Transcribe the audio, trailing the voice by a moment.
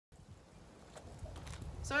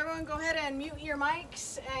So everyone go ahead and mute your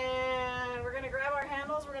mics, and we're going to grab our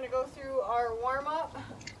handles. We're going to go through our warm-up.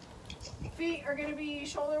 Feet are going to be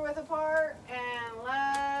shoulder width apart, and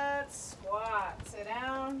let's squat. Sit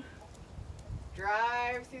down.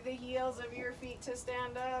 Drive through the heels of your feet to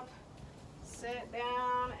stand up. Sit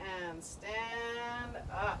down and stand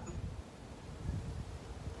up.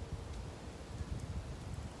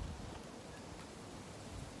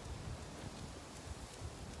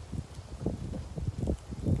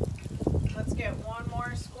 Let's get one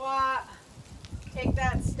more squat. Take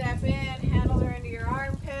that step in, handles are into your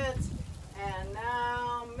armpits, and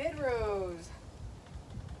now mid-rows.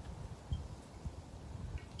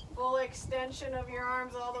 Full extension of your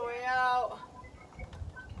arms all the way out.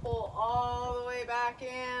 Pull all the way back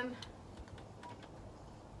in.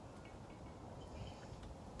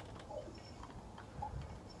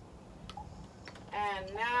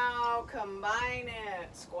 And now combine it.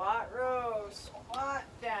 Squat row, squat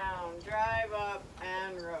down, drive up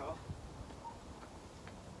and row.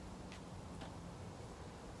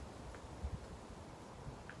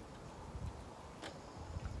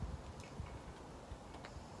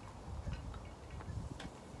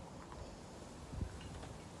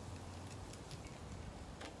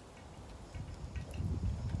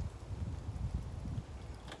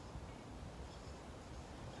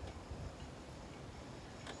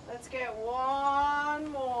 Let's get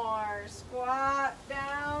one more. Squat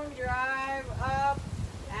down, drive up,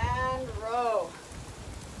 and row.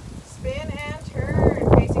 Spin and turn,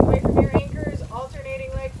 facing away from your anchors,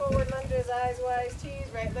 alternating leg forward lunges, eyes wise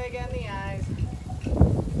T's, right leg and the eyes.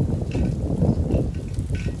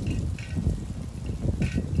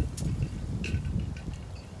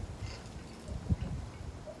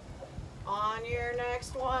 On your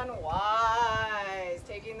next one, wise,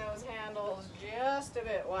 taking those handles just a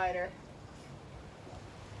bit wider.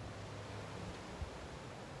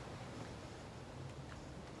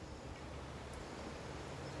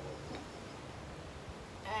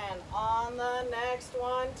 And on the next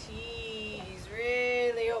one, T's,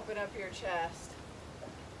 really open up your chest.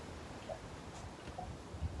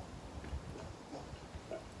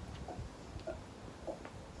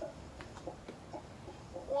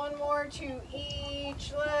 One more to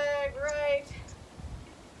each leg, right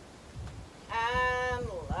and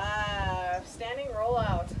left. Standing roll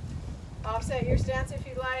out. Offset your stance if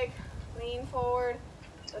you like. Lean forward.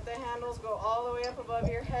 Let the handles go all the way up above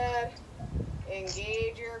your head.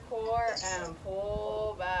 Engage your core and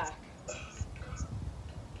pull back.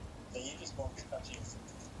 So you just won't be touching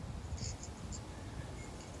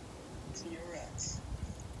TRX.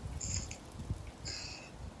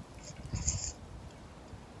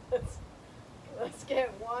 Let's get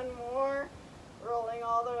one more. Rolling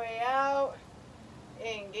all the way out.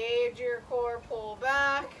 Engage your core, pull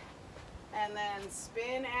back, and then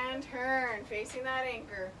spin and turn, facing that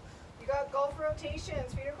anchor. You got golf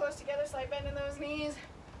rotations. Feet are close together, slight bend in those knees.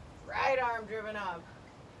 Right arm driven up.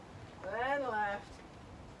 Then left.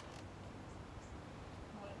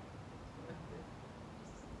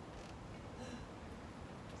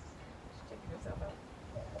 Check yourself out.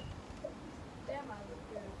 Damn, I look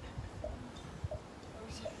good.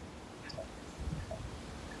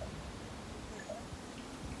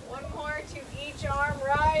 One more to each arm,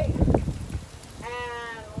 right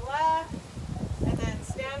and left. And then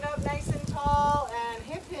stand up nice and tall and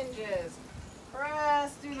hip hinges.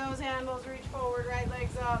 Press through those handles, reach forward, right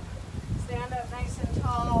leg's up. Stand up nice and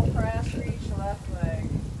tall, press, reach left leg.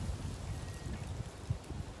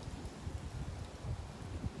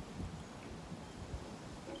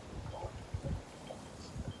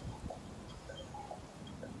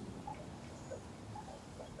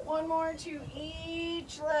 One more to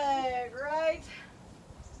each leg, right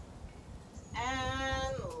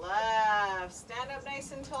and left. Stand up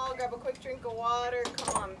nice and tall, grab a quick drink of water,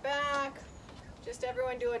 come on back. Just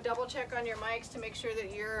everyone do a double check on your mics to make sure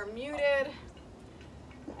that you're muted.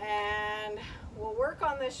 And we'll work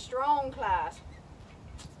on this strong class.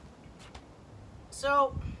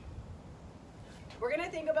 So we're gonna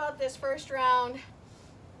think about this first round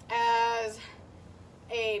as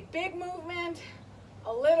a big movement,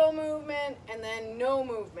 a little movement, and then no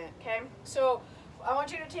movement, okay? So I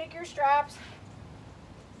want you to take your straps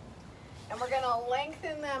and we're gonna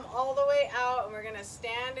lengthen them all the way out and we're gonna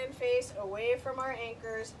stand and face away from our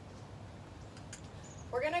anchors.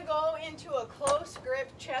 We're gonna go into a close grip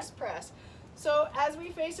chest press. So as we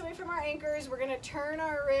face away from our anchors, we're gonna turn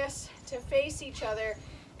our wrists to face each other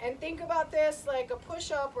and think about this like a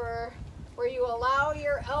push-up where you allow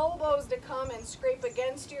your elbows to come and scrape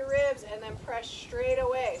against your ribs and then press straight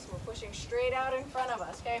away. So we're pushing straight out in front of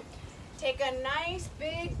us, okay? Take a nice,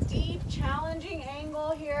 big, deep, challenging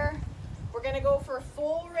angle here. We're gonna go for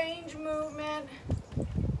full range movement.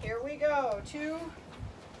 Here we go, 2,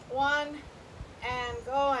 1, and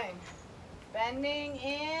going. Bending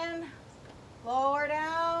in, lower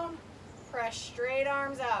down, press straight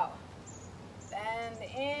arms out.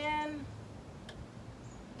 Bend in,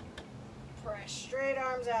 press straight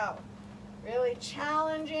arms out. Really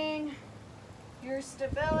challenging your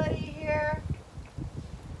stability here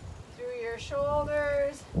through your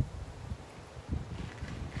shoulders,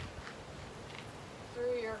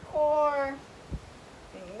 through your core,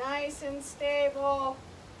 being nice and stable.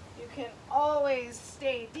 You can always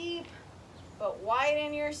stay deep, but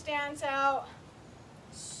widen your stance out.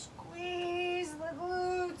 Squeeze the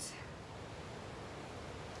glutes.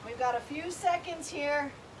 We've got a few seconds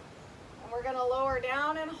here, and we're gonna lower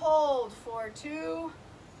down and hold for 2,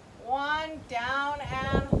 1, down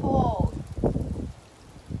and hold.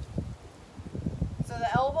 So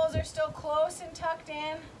the elbows are still close and tucked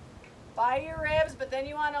in by your ribs, but then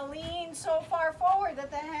you want to lean so far forward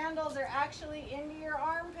that the handles are actually into your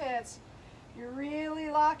armpits. You're really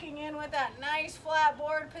locking in with that nice flat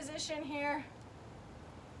board position here.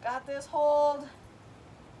 Got this hold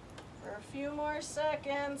for a few more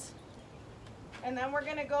seconds. And then we're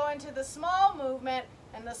going to go into the small movement,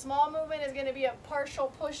 and the small movement is going to be a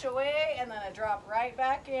partial push away and then a drop right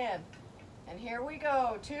back in. And here we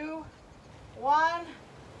go, 2, 1,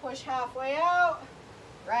 push halfway out,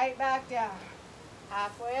 right back down.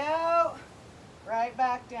 Halfway out, right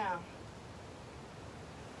back down.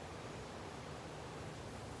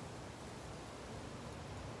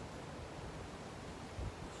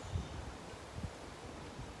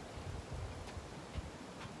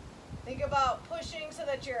 Think about pushing so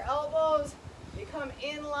that your elbows become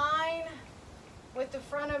in line with the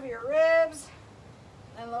front of your ribs,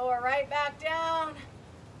 and lower right back down.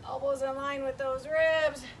 Elbows in line with those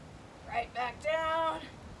ribs, right back down.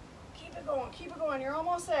 Keep it going, you're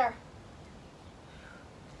almost there.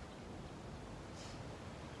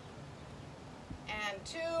 And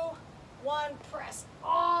 2, 1, press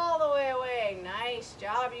all the way away. Nice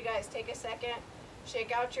job, you guys. Take a second,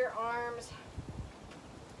 shake out your arms.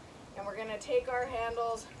 And we're gonna take our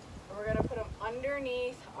handles and we're gonna put them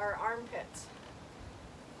underneath our armpits.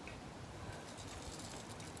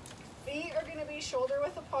 Feet are gonna be shoulder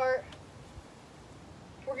width apart.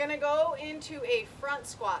 We're gonna go into a front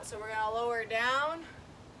squat. So we're gonna lower down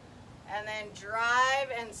and then drive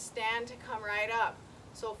and stand to come right up.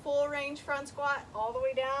 So full range front squat, all the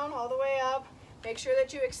way down, all the way up. Make sure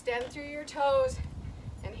that you extend through your toes.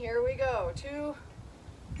 And here we go, 2,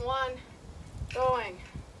 1, going.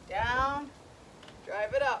 Down,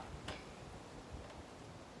 drive it up.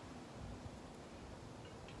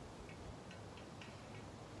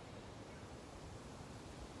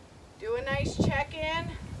 Do a nice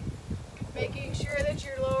check-in, making sure that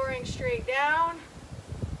you're lowering straight down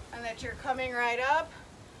and that you're coming right up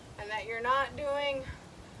and that you're not doing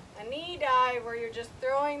a knee dive where you're just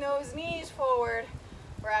throwing those knees forward.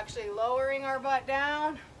 We're actually lowering our butt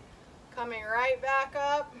down, coming right back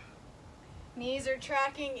up. Knees are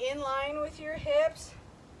tracking in line with your hips.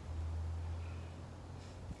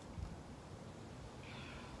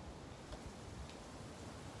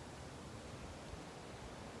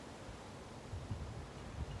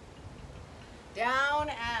 Down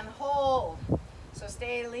and hold. So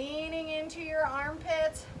stay leaning into your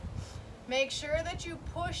armpits. Make sure that you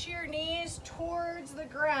push your knees towards the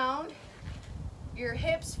ground. Your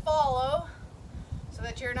hips follow so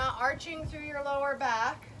that you're not arching through your lower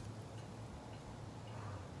back.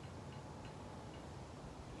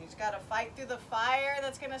 You just got to fight through the fire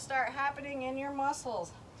that's going to start happening in your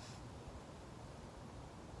muscles.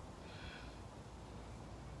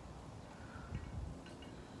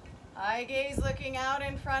 Eye gaze looking out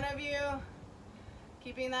in front of you.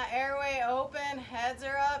 Keeping that airway open. Heads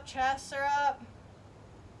are up, chests are up.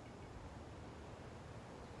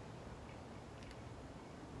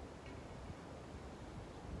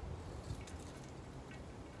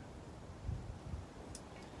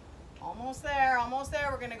 Almost there, almost there.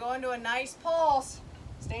 We're going to go into a nice pulse.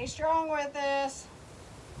 Stay strong with this.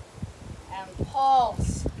 And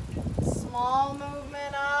pulse. Small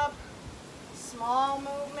movement up, small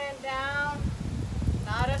movement down.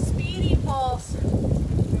 Not a speedy pulse.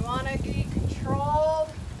 We want to be controlled,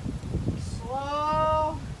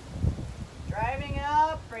 slow, driving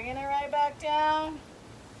up, bringing it right back down.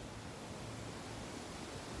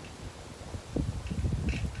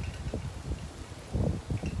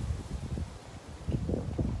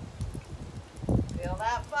 Feel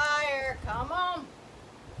that fire, come on.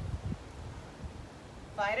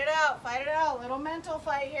 Fight it out, little mental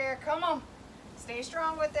fight here, come on. Stay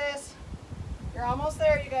strong with this. You're You're almost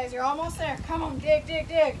there, you guys. You're almost there. Come on, dig, dig,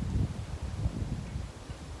 dig.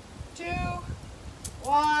 2,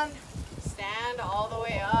 1. Stand all the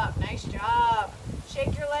way up. Nice job.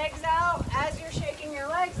 Shake your legs out. As you're shaking your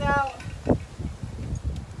legs out,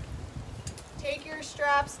 take your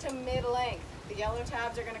straps to mid-length. The yellow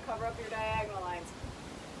tabs are going to cover up your diagonal lines.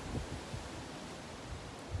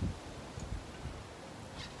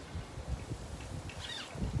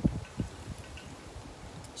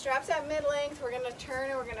 Straps at mid-length. We're going to turn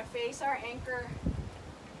and we're going to face our anchor.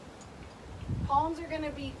 Palms are going to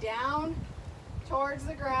be down towards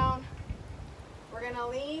the ground. We're going to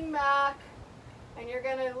lean back and you're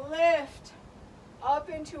going to lift up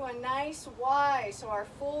into a nice Y. So our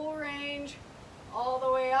full range all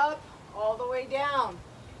the way up, all the way down.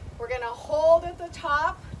 We're going to hold at the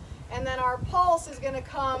top and then our pulse is going to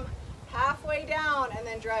come halfway down and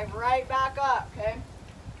then drive right back up, okay?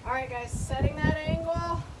 All right, guys, setting that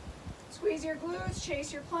angle. Squeeze your glutes,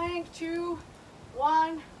 chase your plank. 2,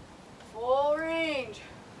 1, full range.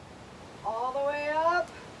 All the way up,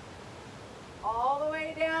 all the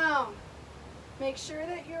way down. Make sure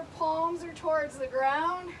that your palms are towards the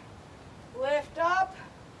ground. Lift up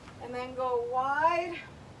and then go wide.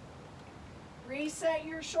 Reset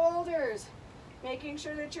your shoulders, making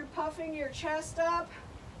sure that you're puffing your chest up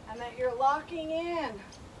and that you're locking in.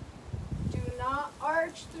 Do not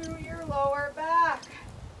arch through your lower back.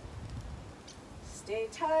 Stay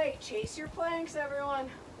tight. Chase your planks, everyone.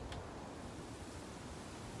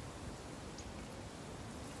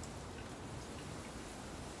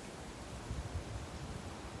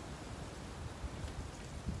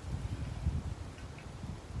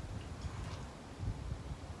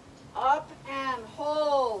 Up and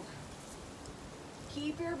hold.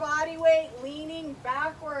 Keep your body weight leaning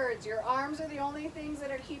backwards. Your arms are the only things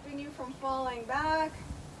that are keeping you from falling back.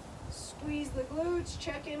 Squeeze the glutes.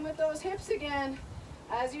 Check in with those hips again.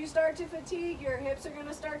 As you start to fatigue, your hips are going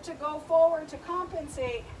to start to go forward to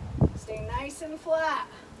compensate. Stay nice and flat.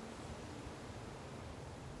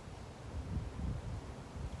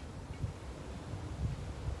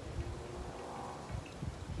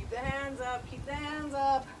 Keep the hands up. Keep the hands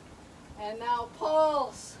up. And now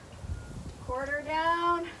pulse. Quarter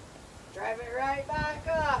down. Drive it right back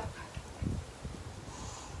up.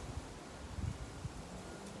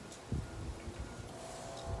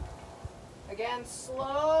 Again,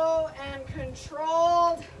 slow and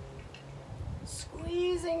controlled.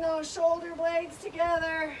 Squeezing those shoulder blades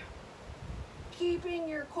together. Keeping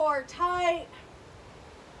your core tight.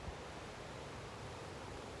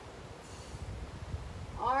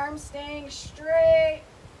 Arms staying straight.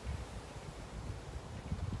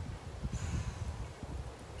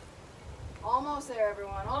 Almost there,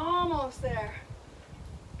 everyone. Almost there.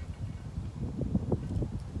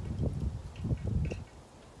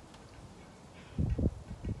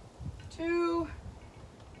 Two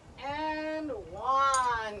and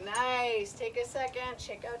one. Nice. Take a second.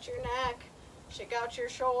 Shake out your neck. Shake out your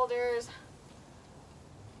shoulders.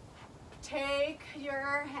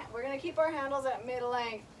 We're going to keep our handles at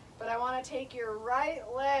mid-length, but I want to take your right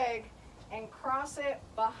leg and cross it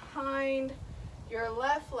behind your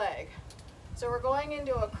left leg. So we're going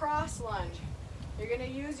into a cross lunge. You're going to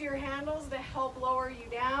use your handles to help lower you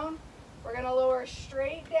down. We're going to lower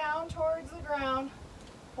straight down towards the ground.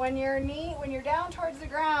 When you're down towards the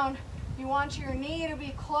ground, you want your knee to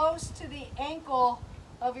be close to the ankle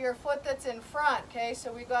of your foot that's in front, okay?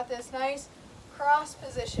 So we've got this nice cross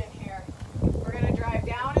position here. We're going to drive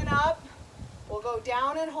down and up. We'll go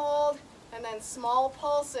down and hold, and then small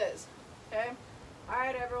pulses, okay? All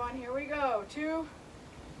right, everyone, here we go. 2,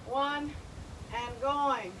 1, and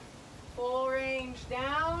going. Full range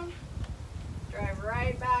down. Drive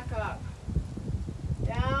right back up.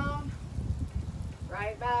 Down.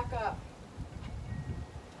 Right back up.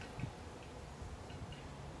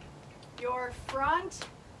 Your front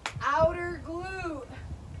outer glute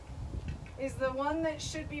is the one that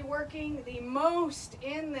should be working the most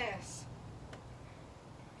in this.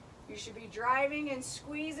 You should be driving and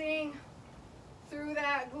squeezing through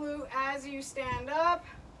that glute as you stand up.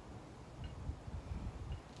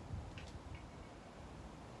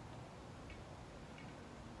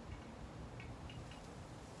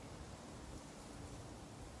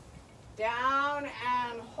 Down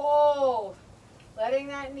and hold. Letting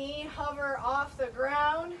that knee hover off the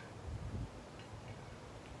ground.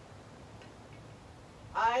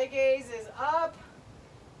 Eye gaze is up.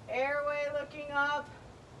 Airway looking up.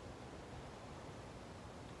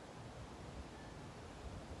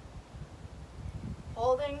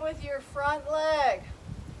 Holding with your front leg.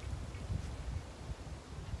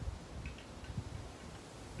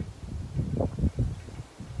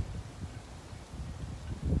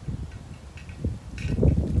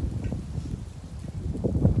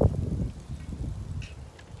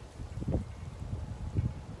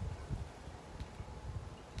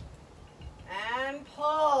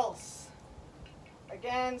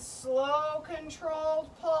 Again, slow, controlled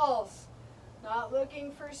pulse. Not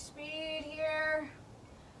looking for speed here.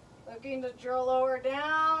 Looking to drill lower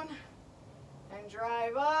down and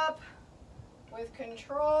drive up with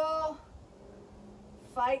control.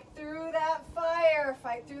 Fight through that fire.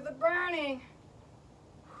 Fight through the burning.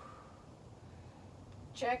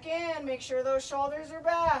 Check in. Make sure those shoulders are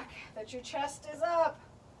back, that your chest is up,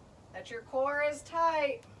 that your core is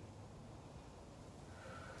tight.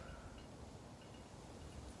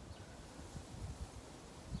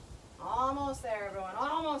 Almost there, everyone.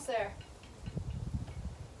 Almost there.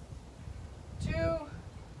 2,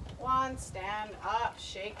 1. Stand up.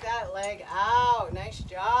 Shake that leg out. Nice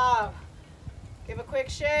job. Give a quick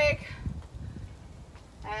shake.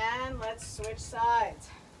 And let's switch sides.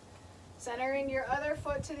 Centering your other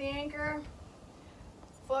foot to the anchor.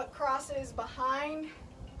 Foot crosses behind.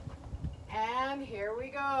 And here we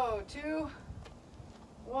go. 2,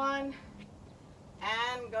 1.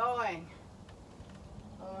 And going.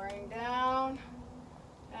 Lowering down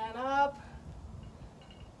and up.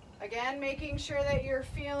 Again, making sure that you're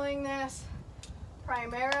feeling this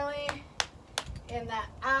primarily in the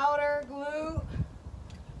outer glute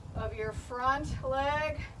of your front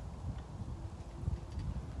leg.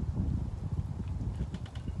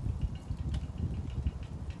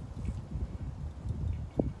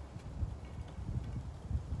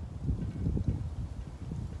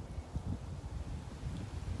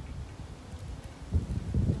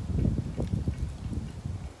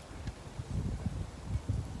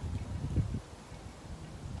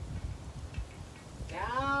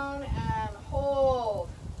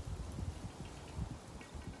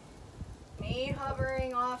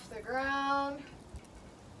 Hovering off the ground.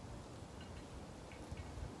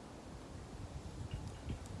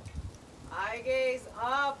 Eye gaze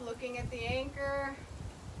up, looking at the anchor.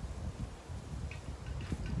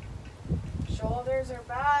 Shoulders are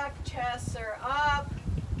back, chests are up.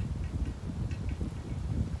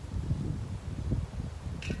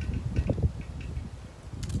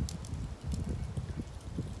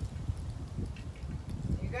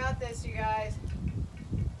 You got this, you guys.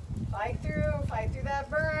 Fight through that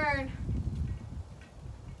burn.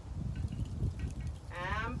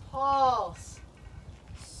 And pulse.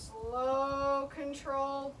 Slow,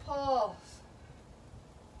 controlled pulse.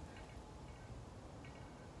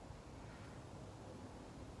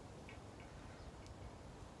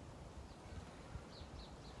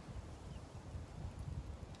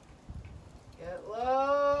 Get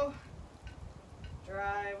low.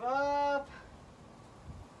 Drive up.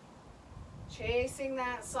 Chasing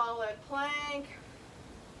that solid plank.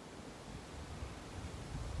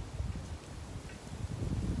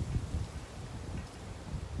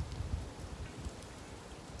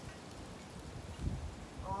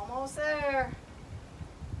 Almost there.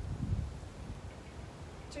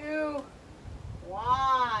 2,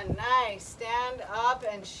 1. Nice. Stand up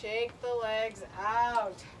and shake the legs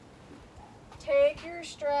out. Take your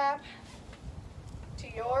strap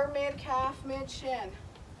to your mid-calf, mid-shin.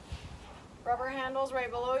 Rubber handles right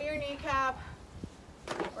below your kneecap.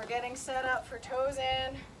 We're getting set up for toes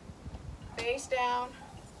in, face down.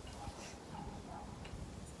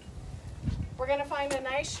 We're going to find a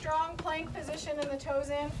nice strong plank position in the toes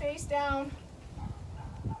in, face down.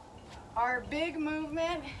 Our big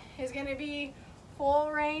movement is going to be full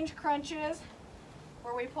range crunches,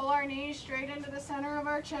 where we pull our knees straight into the center of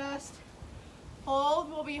our chest. Hold,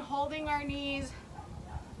 we'll be holding our knees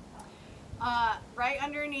right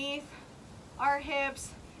underneath our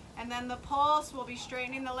hips, and then the pulse will be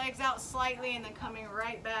straightening the legs out slightly and then coming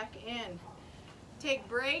right back in. Take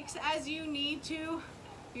breaks as you need to.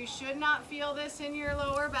 You should not feel this in your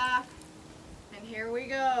lower back. And here we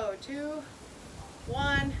go. 2,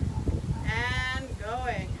 1, and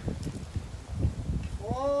going.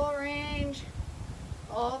 Full range,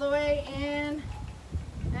 all the way in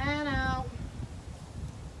and out.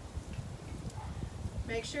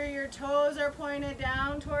 Make sure your toes are pointed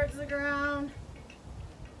down towards the ground.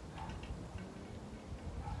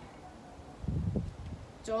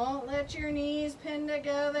 Don't let your knees pin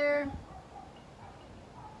together.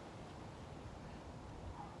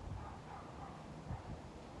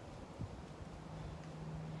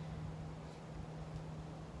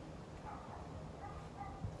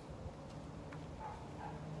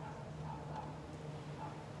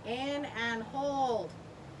 In and hold.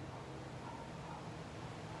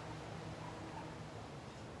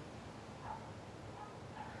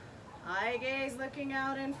 Eye gaze looking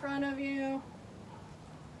out in front of you.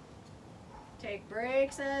 Take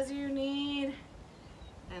breaks as you need,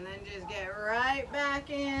 and then just get right back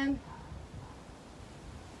in.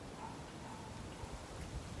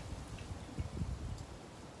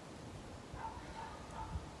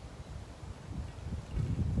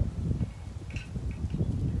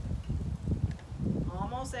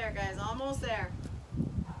 almost there, guys, almost there.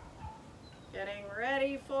 Getting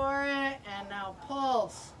ready for it, and now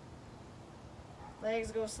pulse.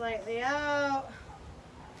 Legs go slightly out.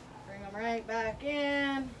 Bring them right back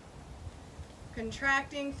in.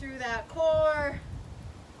 Contracting through that core.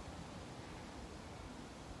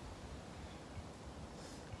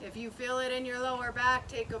 If you feel it in your lower back,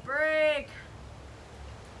 take a break.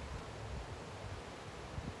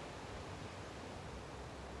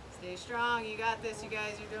 Stay strong. You got this, you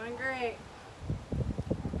guys. You're doing great.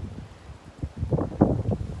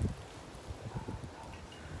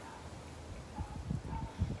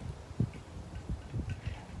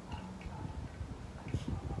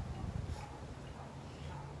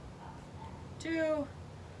 Two,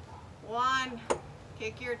 one.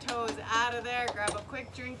 Kick your toes out of there. Grab a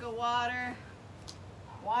quick drink of water.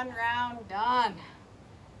 One round done.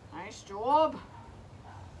 Nice job.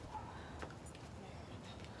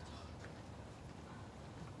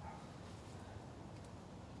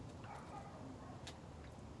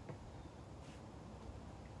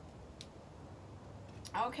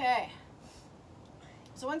 Okay.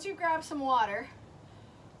 So once you grab some water,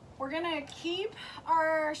 we're gonna keep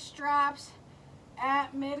our straps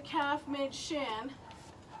at mid-calf, mid-shin.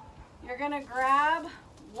 You're gonna grab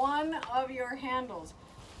one of your handles.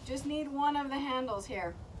 Just need one of the handles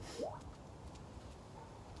here.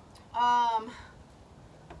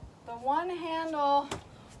 The one handle,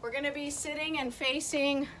 we're gonna be sitting and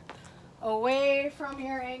facing away from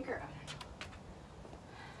your anchor.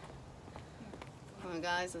 Come on,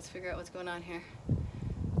 guys, let's figure out what's going on here.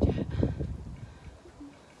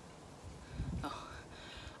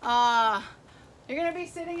 You're gonna be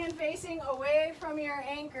sitting and facing away from your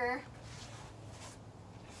anchor.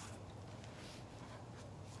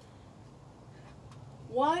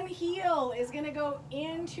 One heel is gonna go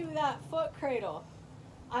into that foot cradle.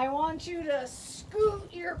 I want you to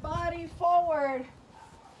scoot your body forward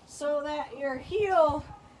so that your heel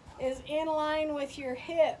is in line with your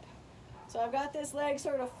hip. So I've got this leg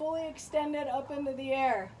sort of fully extended up into the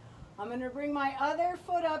air. I'm gonna bring my other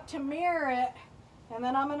foot up to mirror it, and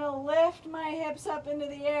then I'm gonna lift my hips up into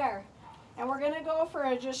the air. And we're gonna go for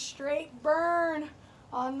a just straight burn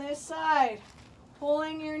on this side.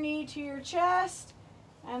 Pulling your knee to your chest,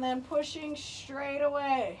 and then pushing straight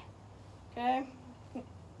away. Okay? Thanks,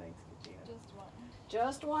 Katina. Just one.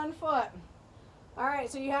 Just one foot. All right,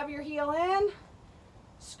 so you have your heel in.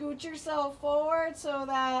 Scoot yourself forward so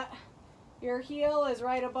that your heel is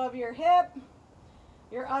right above your hip.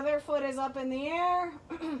 Your other foot is up in the air.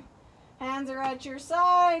 Hands are at your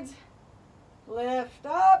sides. Lift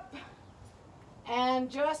up.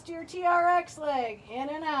 And just your TRX leg, in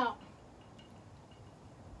and out.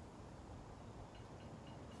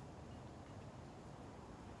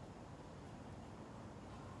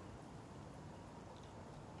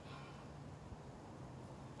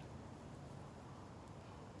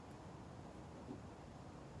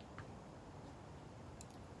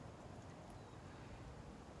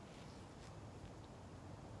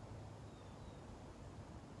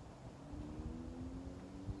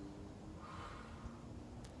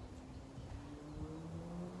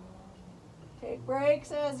 Take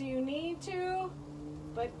breaks as you need to,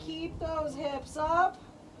 but keep those hips up.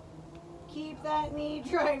 Keep that knee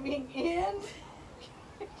driving in.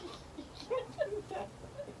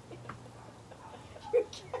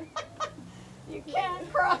 You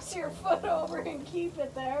can't cross your foot over and keep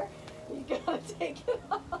it there. You gotta take it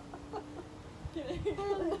off.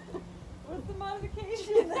 What's the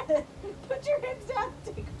modification? Put your hips down,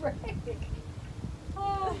 take a break.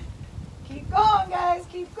 Keep going, guys,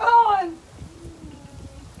 keep going.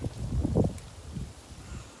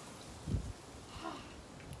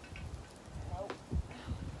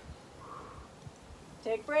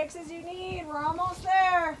 Take breaks as you need. We're almost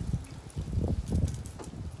there.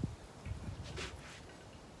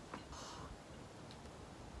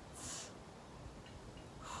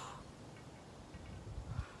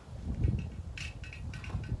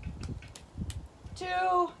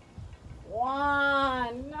 Two,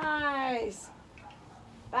 one. Nice.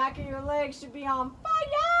 Back of your legs should be on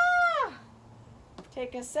fire.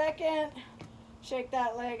 Take a second. Shake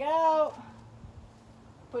that leg out.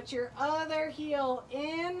 Put your other heel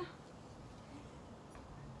in.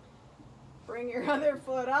 Bring your other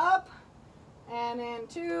foot up. And in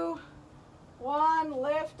 2, 1,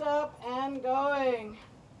 lift up and going.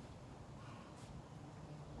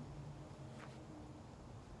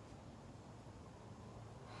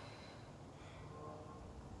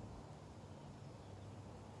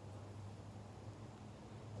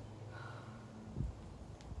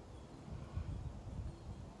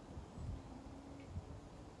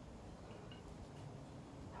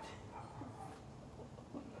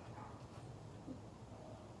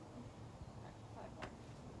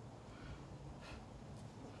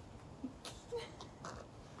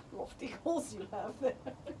 testicles you have there.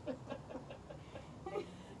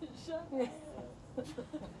 Shut up. 5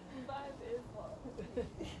 is long.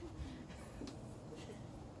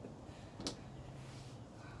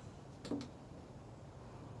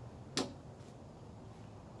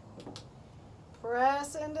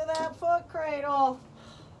 Press into that foot cradle.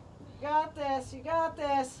 You got this, you got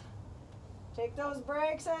this. Take those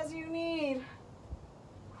breaks as you need.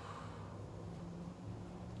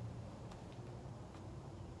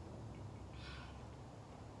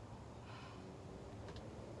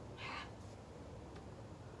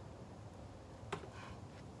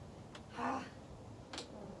 I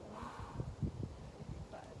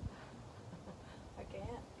can't.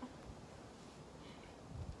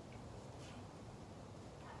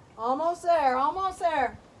 Almost there, almost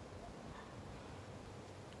there.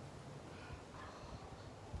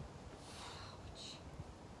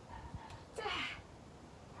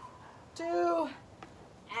 Two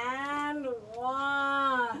and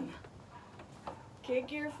one.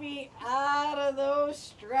 Kick your feet out of those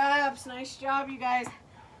straps. Nice job, you guys.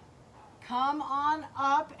 Come on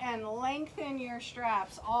up and lengthen your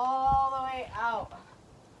straps all the way out.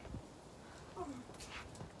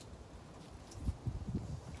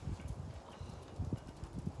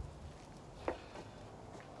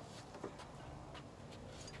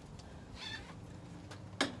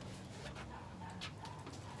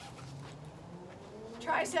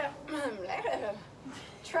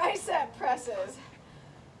 Tricep presses.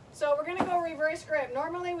 So we're gonna go reverse grip.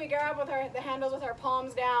 Normally we grab with the handles with our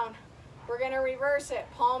palms down. We're gonna reverse it,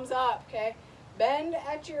 palms up, okay? Bend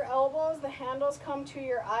at your elbows, the handles come to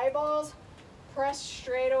your eyeballs, press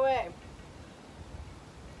straight away.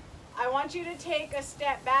 I want you to take a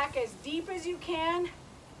step back as deep as you can,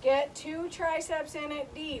 get 2 triceps in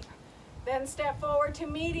it deep, then step forward to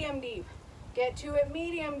medium deep, get to it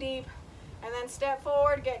medium deep, and then step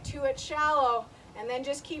forward, get to it shallow, and then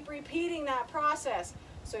just keep repeating that process.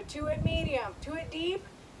 So to it medium, to it deep,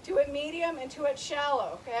 to it medium, and to it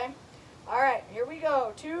shallow, okay? All right, here we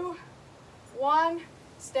go. 2, 1,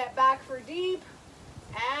 step back for deep,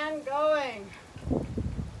 and going.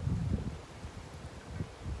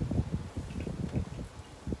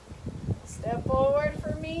 Step forward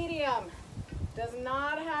for medium. Does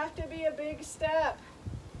not have to be a big step.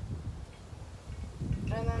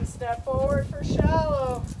 And then step forward for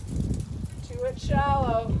shallow, to it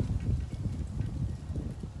shallow.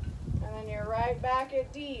 And then you're right back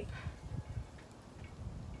at deep.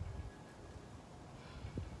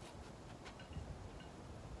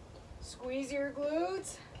 Squeeze your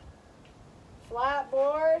glutes, flat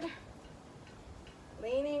board,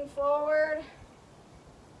 leaning forward,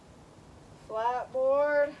 flat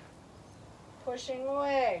board, pushing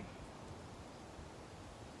away.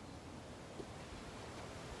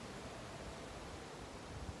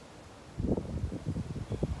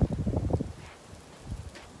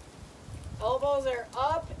 Elbows are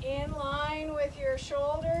up in line with your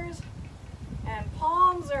shoulders and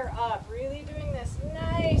palms are up. Really doing this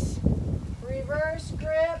nice reverse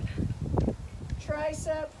grip,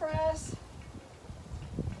 tricep press.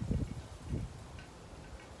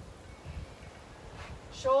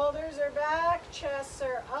 Shoulders are back, chests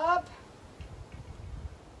are up.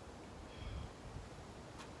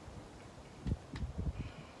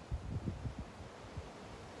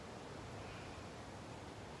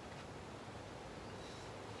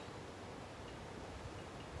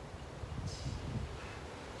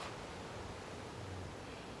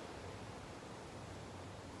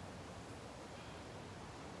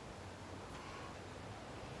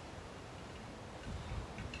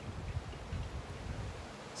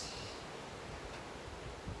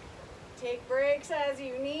 Take breaks as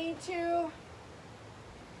you need to.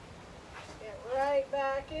 Get right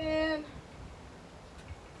back in.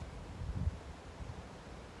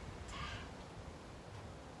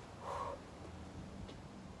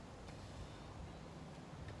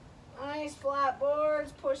 Nice flat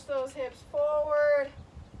boards. Push those hips forward.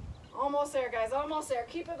 Almost there, guys. Almost there.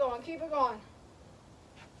 Keep it going. Keep it going.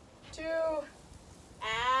 2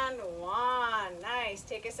 and 1. Nice.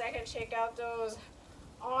 Take a second. Shake out those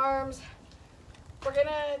arms. We're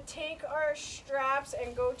gonna take our straps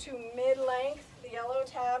and go to mid-length. The yellow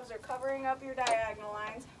tabs are covering up your diagonal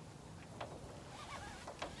lines.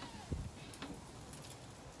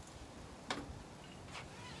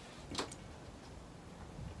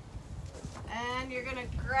 And you're gonna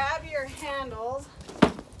grab your handles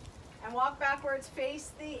and walk backwards,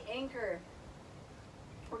 face the anchor.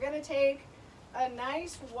 We're gonna take a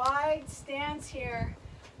nice wide stance here.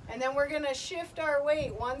 And then we're gonna shift our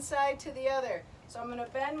weight one side to the other. So I'm gonna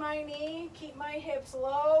bend my knee, keep my hips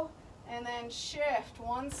low, and then shift.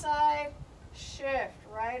 One side, shift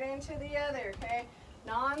right into the other, okay?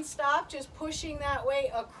 Non-stop, just pushing that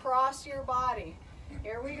weight across your body.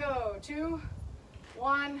 Here we go. 2,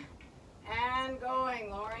 1, and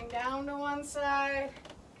going. Lowering down to one side,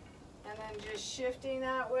 and then just shifting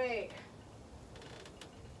that weight.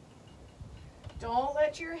 Don't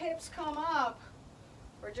let your hips come up.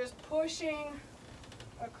 We're just pushing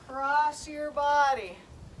across your body.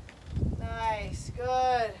 Nice,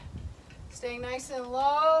 good. Staying nice and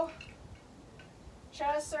low.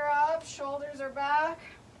 Chests are up, shoulders are back.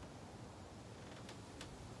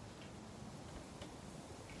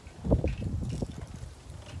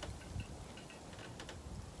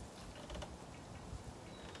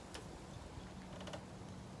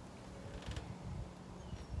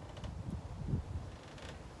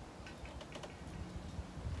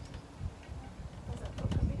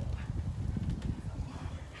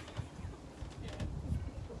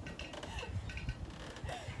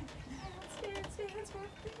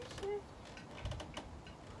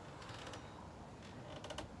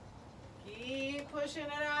 Keep pushing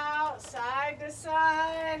it out, side to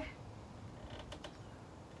side.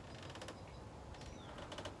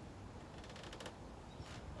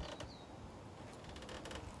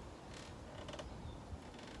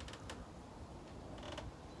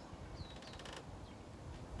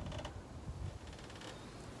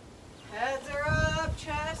 Heads are up,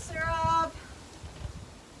 chests are up.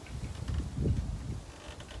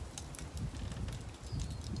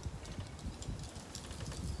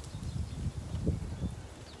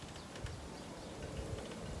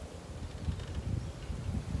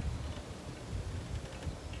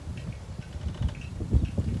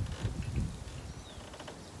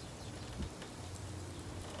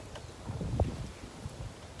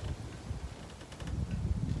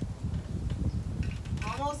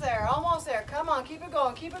 Almost there, almost there. Come on, keep it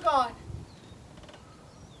going, keep it going.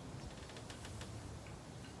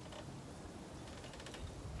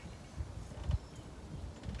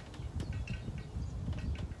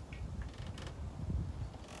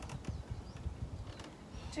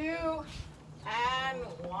 Two, and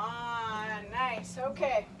one. Nice,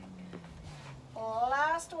 okay.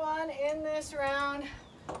 Last one in this round.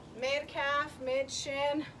 Mid-calf,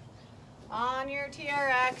 mid-shin on your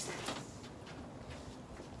TRX.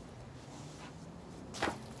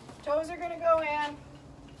 Toes are going to go in.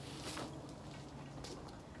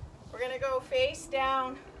 We're going to go face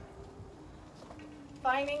down,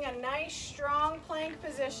 finding a nice strong plank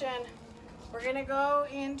position. We're going to go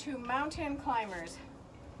into mountain climbers.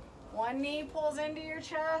 One knee pulls into your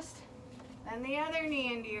chest, and the other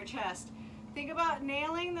knee into your chest. Think about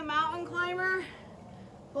nailing the mountain climber,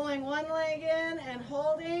 pulling one leg in and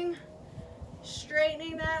holding,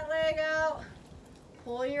 straightening that leg out,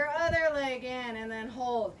 pull your other leg in and then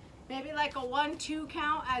hold. Maybe like a 1-2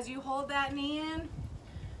 count as you hold that knee in.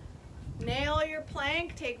 Nail your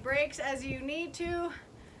plank, take breaks as you need to,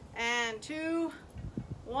 and 2,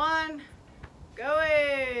 1,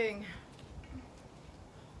 going.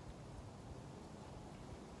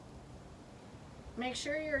 Make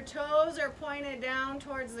sure your toes are pointed down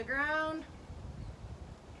towards the ground.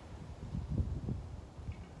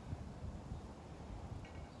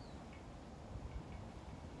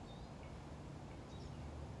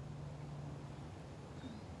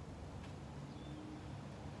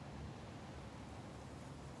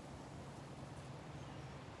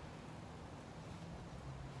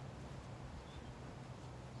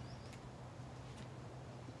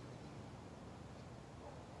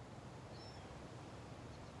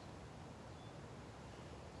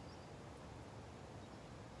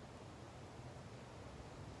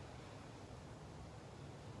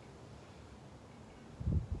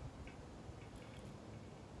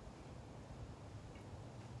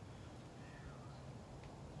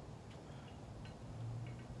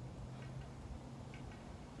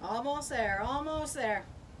 Almost there, almost there.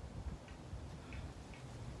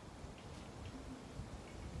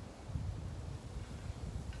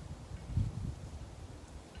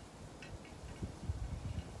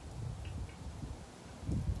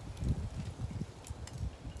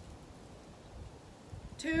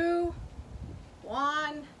 Two,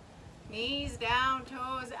 one, knees down,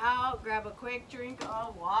 toes out. Grab a quick drink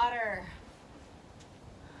of water.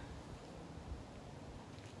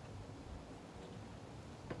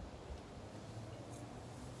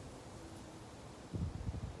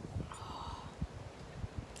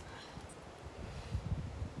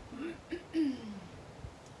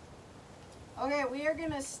 Okay, we are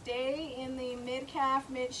going to stay in the mid-calf,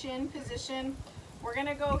 mid-shin position. We're going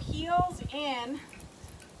to go heels in.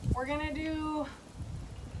 We're going to do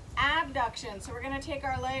abductions. abductions. So we're going to take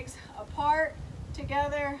our legs apart,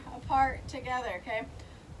 together, okay?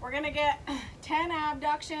 We're going to get 10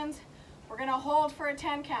 abductions. We're going to hold for a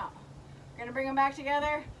 10 count. We're going to bring them back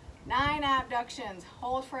together. 9 abductions.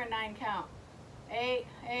 Hold for a 9 count. 8,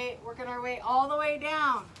 8. Working our way all the way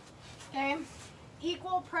down. Okay?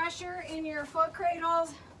 Equal pressure in your foot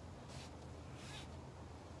cradles.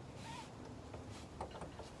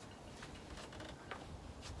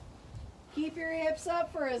 Keep your hips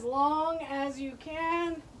up for as long as you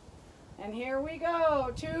can. And here we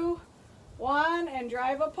go. 2, 1, and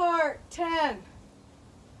drive apart. 10.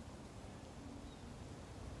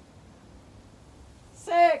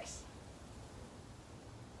 6,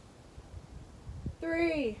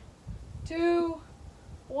 3, 2,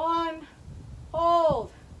 1,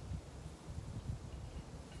 hold.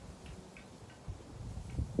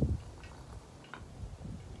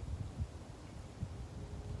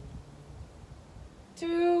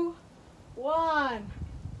 2, 1,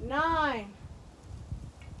 9,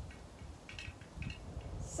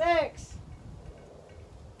 6,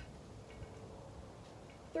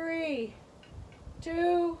 3,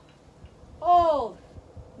 2, hold.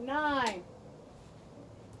 9.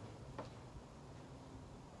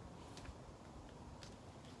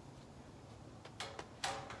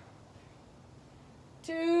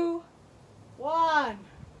 2, 1,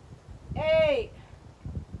 8,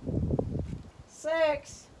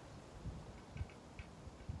 6,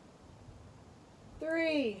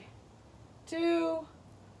 3, 2,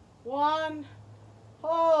 1,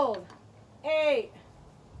 hold. 8.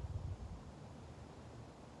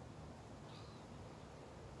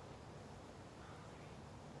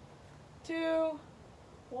 2,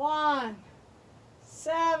 1,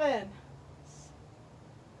 7,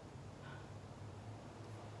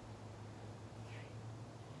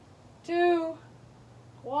 2,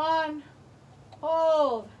 1,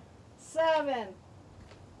 hold. 7,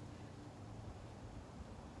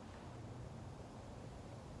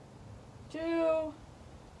 2,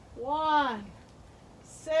 1,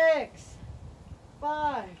 6,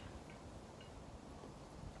 5,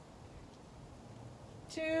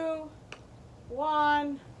 2,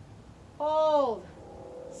 1, hold.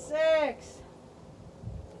 6,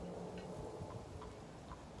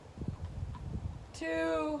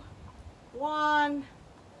 2, 1,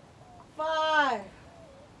 5,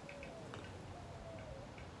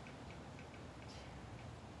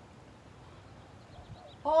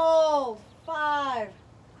 hold. 5,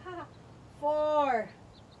 4,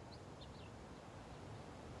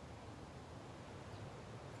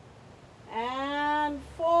 and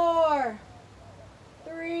 4,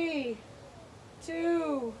 3,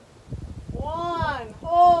 2, 1,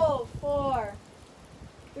 hold. 4,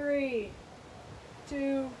 3,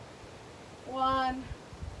 2, 1,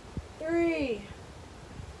 3,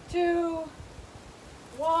 2,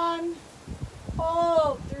 1,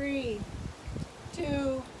 hold. 3,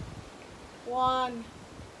 2, 1,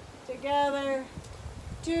 together.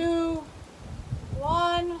 2,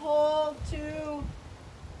 1, hold. 2,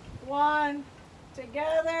 1,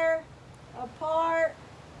 together, apart,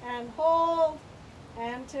 and hold,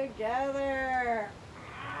 and together.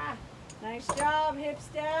 Ah, nice job. Hips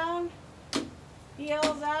down,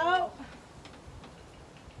 heels out.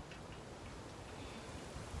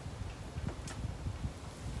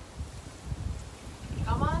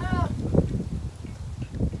 Come on up.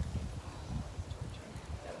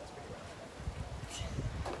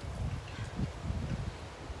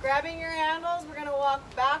 Grabbing your handles, we're going to walk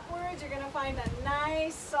backwards. You're going to find a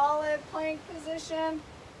nice solid plank position.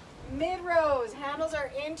 Mid-rows, handles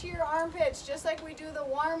are into your armpits just like we do the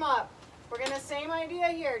warm-up. We're going to, same idea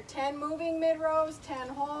here, 10 moving mid-rows, 10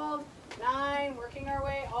 hold, 9, working our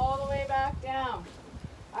way all the way back down.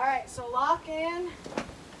 All right, so lock in,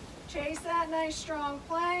 chase that nice strong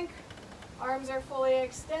plank. Arms are fully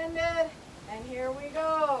extended, and here we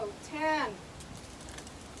go. 10.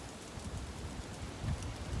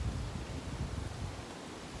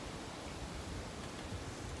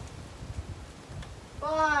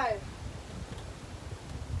 5,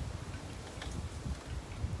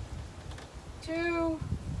 2,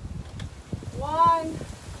 1,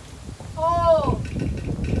 hold.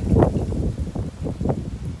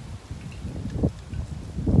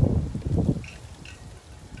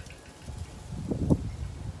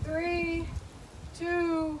 3,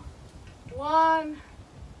 2, 1,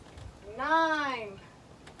 9.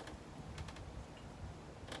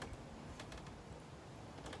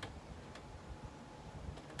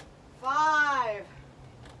 5,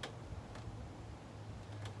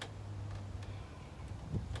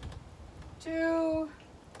 2,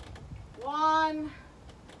 1,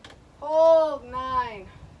 hold. 9,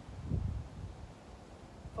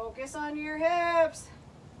 Focus on your hips.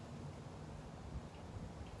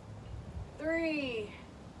 3,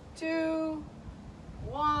 2,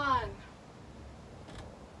 1.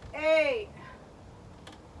 8.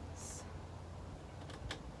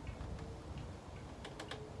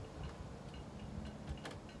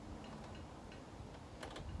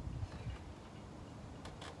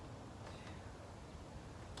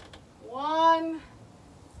 1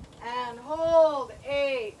 and hold.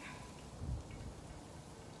 8.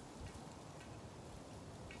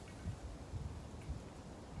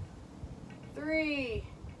 3,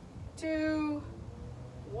 2,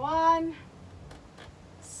 1.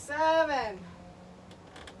 7,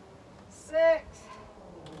 6,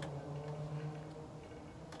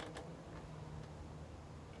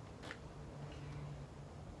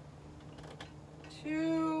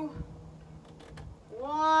 2,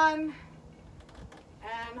 1,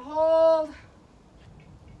 and hold.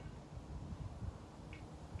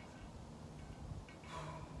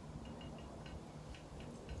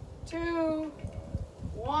 2,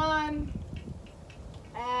 1,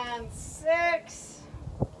 and 6.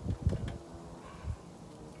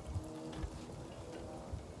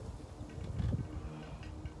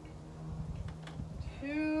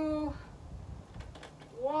 2,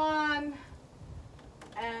 1,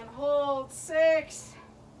 and hold. 6,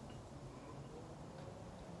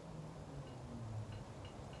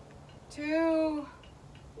 2,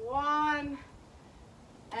 1,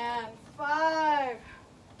 and 5.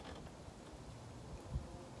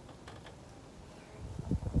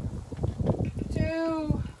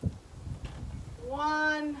 2,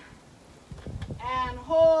 1, and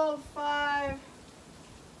hold. 5,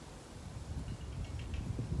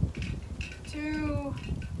 2,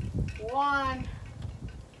 1,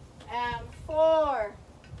 and 4.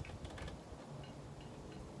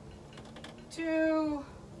 2,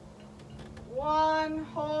 1,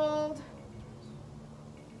 hold.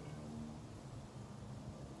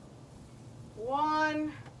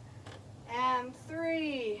 1 and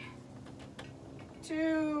 3.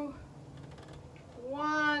 2,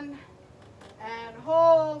 1, and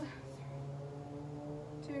hold.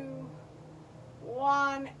 2,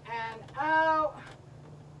 1, and out.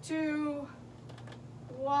 2,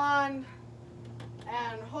 1,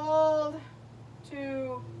 and hold.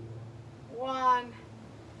 2, 1,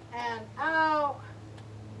 and out.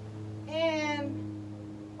 In,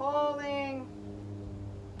 holding,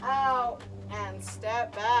 out, and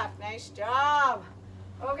step back. Nice job.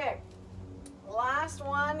 Okay, last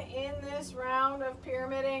one in this round of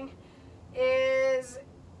pyramiding is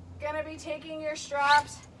going to be taking your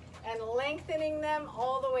straps and lengthening them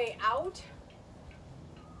all the way out.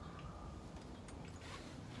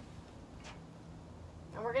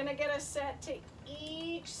 And we're going to get a set to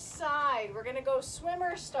each side. We're going to go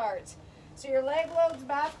swimmer starts. So your leg loads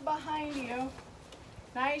back behind you.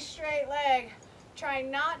 Nice straight leg. Try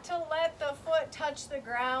not to let the foot touch the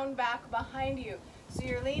ground back behind you. So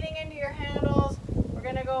you're leaning into your handles. We're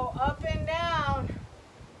going to go up and down,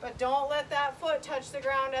 but don't let that foot touch the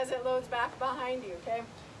ground as it loads back behind you, okay?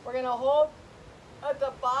 We're going to hold at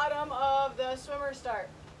the bottom of the swimmer start.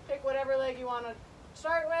 Pick whatever leg you want to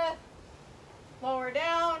start with. Lower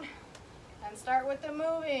down and start with the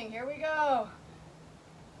moving. Here we go.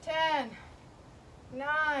 10,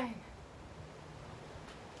 9,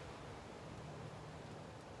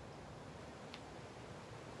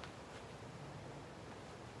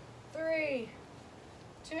 3,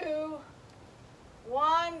 2,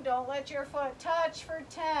 1. Don't let your foot touch for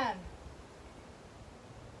 10.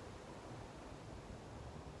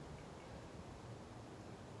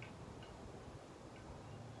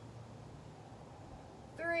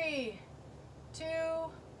 3, 2,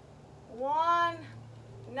 1,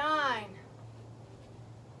 9.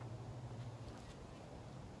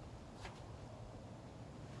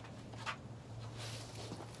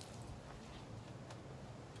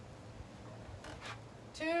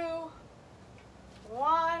 2,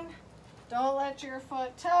 1. Don't let your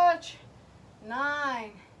foot touch.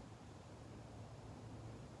 9.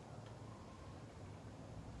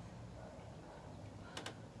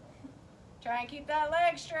 'Try and keep that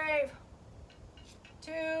leg straight.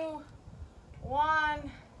 2,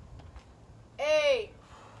 1, 8.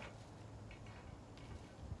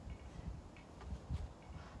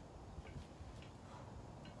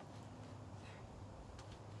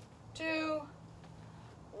 2,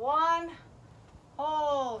 1,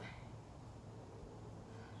 hold.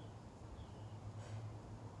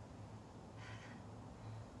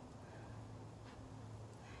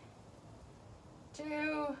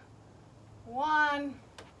 2, 1,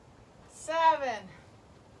 7.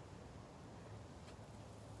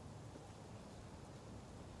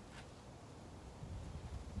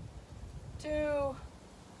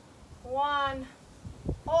 1,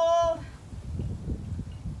 hold.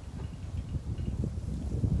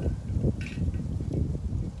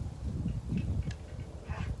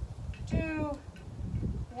 2,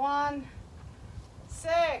 1,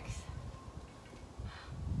 6.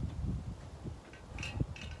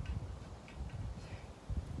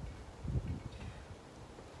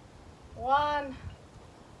 1,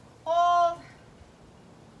 hold.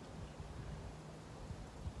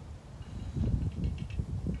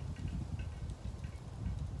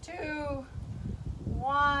 2,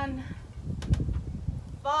 1,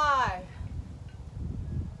 5.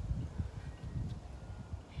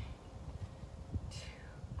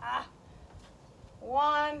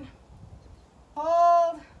 1,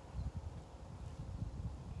 hold.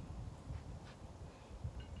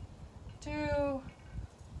 2,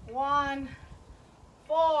 1,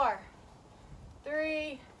 4,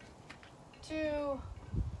 3, 2,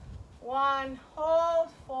 1, hold.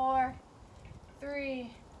 4,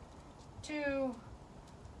 3, 2,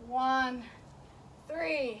 1,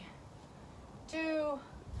 3, 2,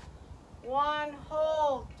 1,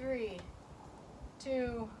 hold. 3,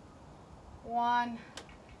 2, 1,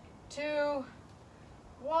 2,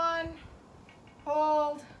 1,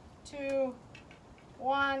 hold. 2,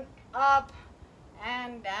 1, up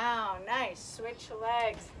and down. Nice. Switch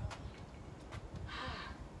legs.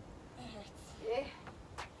 Yeah.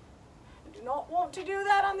 I do not want to do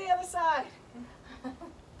that on the other side.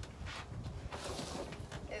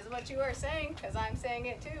 Is what you are saying, because I'm saying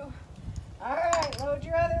it too. All right, load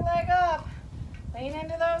your other leg up. Lean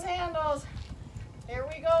into those handles. Here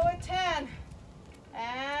we go with 10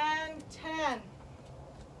 and 10.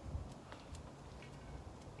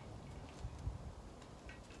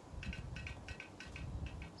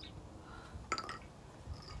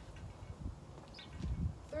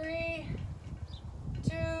 3,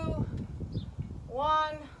 2,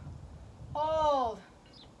 1, hold.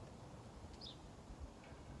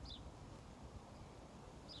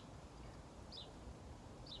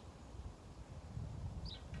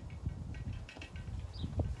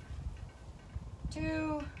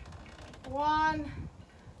 2, 1,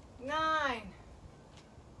 9.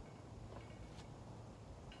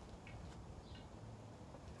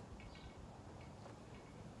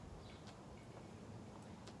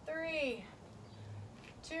 3,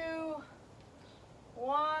 2,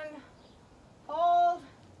 1, hold.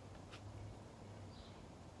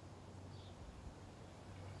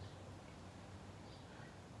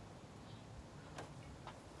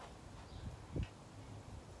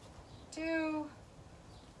 2,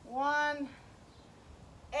 1,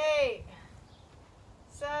 8,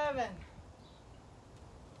 7,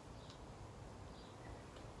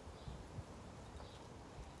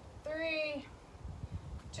 3,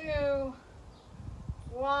 2,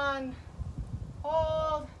 1,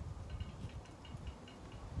 hold.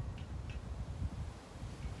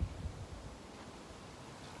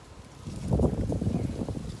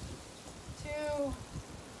 2,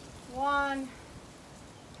 1,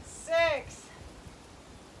 6,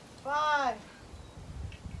 5,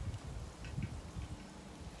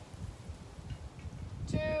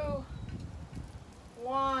 2,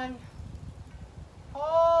 1,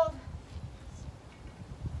 hold.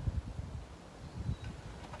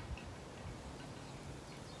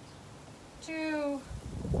 2,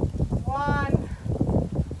 1,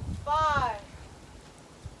 5,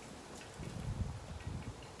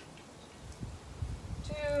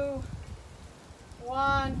 2,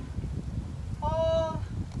 1, hold.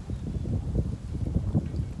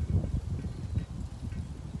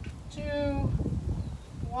 2,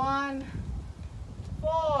 1,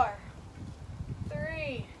 4,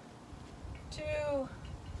 3, 2,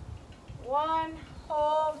 1,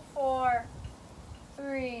 hold. 4,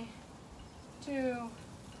 3, 2,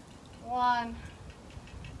 1,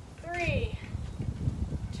 3,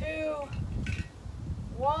 2,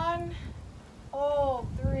 1, hold.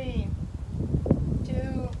 3, 2,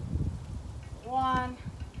 1,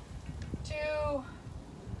 2,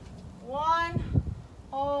 1,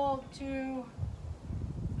 hold. 2,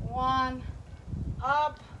 1,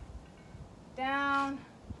 up, down,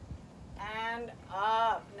 and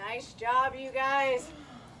up. Nice job, you guys.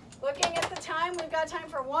 Looking at the time, we've got time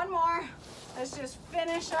for one more. Let's just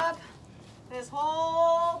finish up this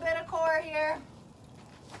whole bit of core here.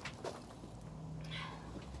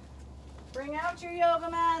 Bring out your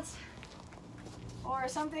yoga mats or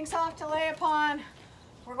something soft to lay upon.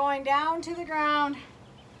 We're going down to the ground.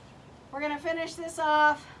 We're going to finish this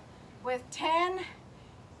off with 10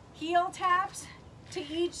 heel taps to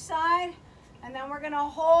each side, and then we're going to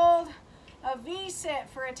hold a V-sit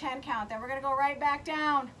for a 10 count. Then we're going to go right back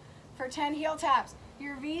down for 10 heel taps.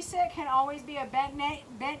 Your V-sit can always be a bent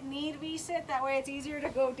knee V-sit. That way it's easier to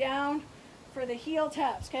go down for the heel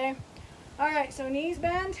taps, okay? All right, so knees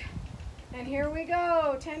bent. And here we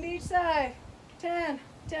go. 10 to each side. 10,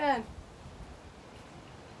 10.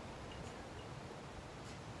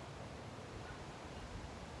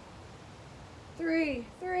 3,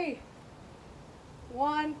 3.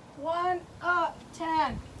 1, 1, up.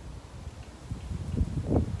 10.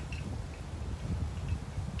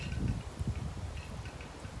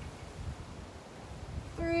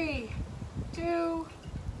 3, 2,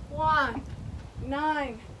 1.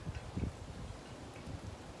 9.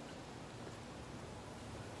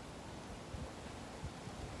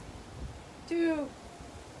 2,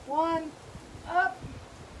 1, up.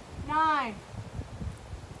 9.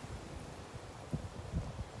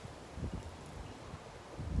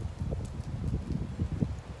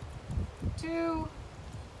 2,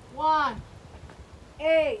 1,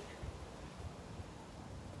 8.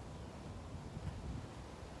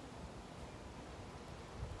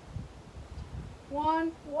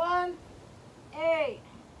 1, 1, 8.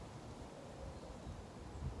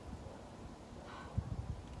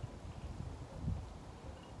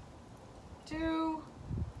 2,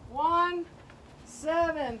 1,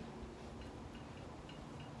 7.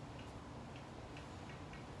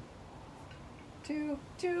 2,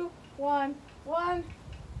 2, 1, 1,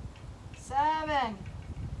 7.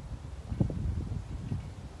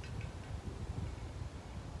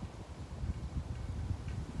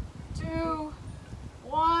 2,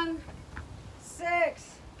 1,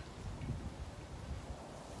 6.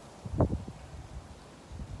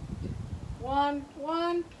 1,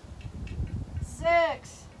 1,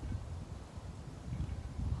 6.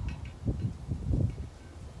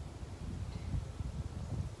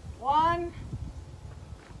 1,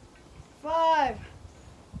 5.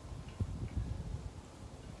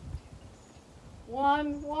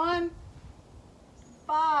 1, 1,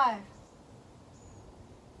 5.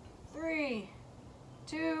 3,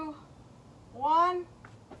 2, 1,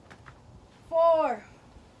 4.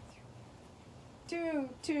 2,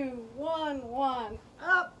 2, 1, 1,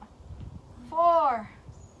 up. 4,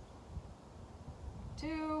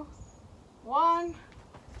 2, 1,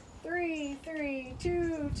 3, 3,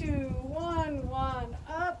 2, 2, 1, 1,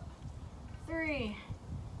 up. 3,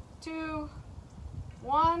 2,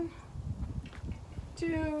 1,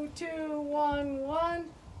 2, 2, 1, 1,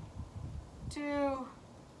 2,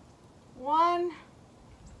 1,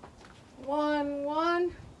 1,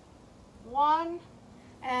 1, 1,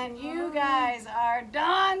 and you guys are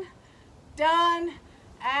done, done,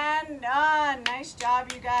 and done. Nice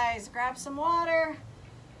job, you guys. Grab some water.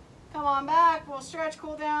 Come on back. We'll stretch,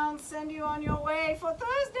 cool down, send you on your way for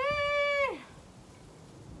Thursday.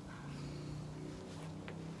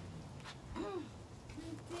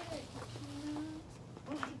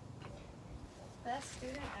 Best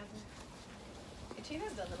student ever.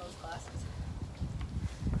 Kachina's done the most classes.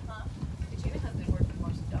 Huh? Kachina has been working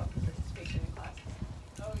more dog participation in classes.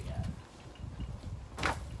 Oh yeah.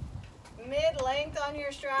 Mid-length on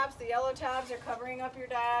your straps. The yellow tabs are covering up your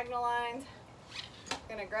diagonal lines.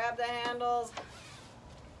 Gonna grab the handles.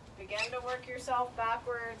 Begin to work yourself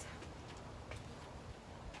backwards.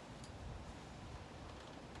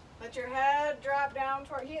 Let your head drop down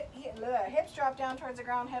toward hips drop down towards the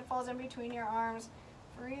ground. Head falls in between your arms.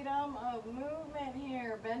 Freedom of movement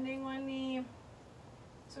here. Bending one knee.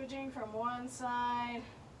 Switching from one side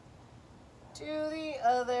to the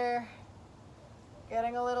other.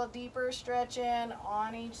 Getting a little deeper stretch in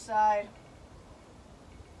on each side.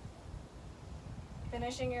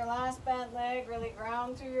 Finishing your last bent leg. Really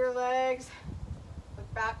ground through your legs.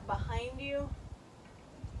 Look back behind you.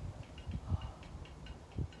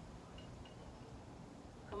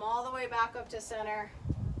 Come all the way back up to center.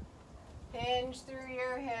 Hinge through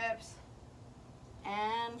your hips.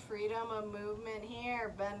 And freedom of movement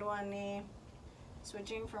here. Bend one knee.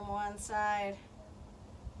 Switching from one side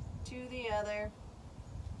to the other.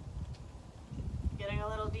 Getting a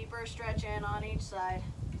little deeper stretch in on each side.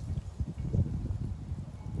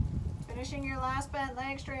 Finishing your last bent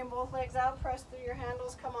leg. Straighten both legs out. Press through your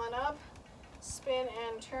handles. Come on up. Spin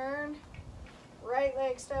and turn. Right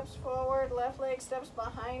leg steps forward. Left leg steps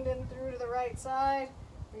behind and through to the right side.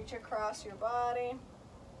 Reach across your body.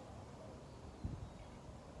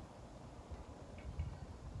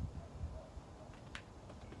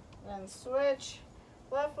 Then switch.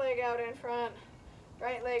 Left leg out in front.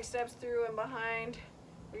 Right leg steps through and behind.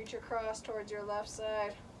 Reach across towards your left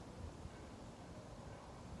side.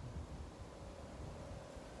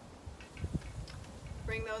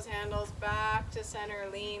 Bring those handles back to center.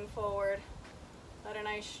 Lean forward. Let a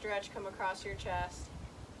nice stretch come across your chest.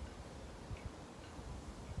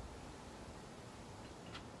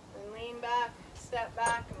 and lean back, step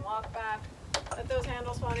back and walk back. Let those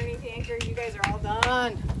handles fall underneath the anchor. You guys are all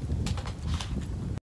done.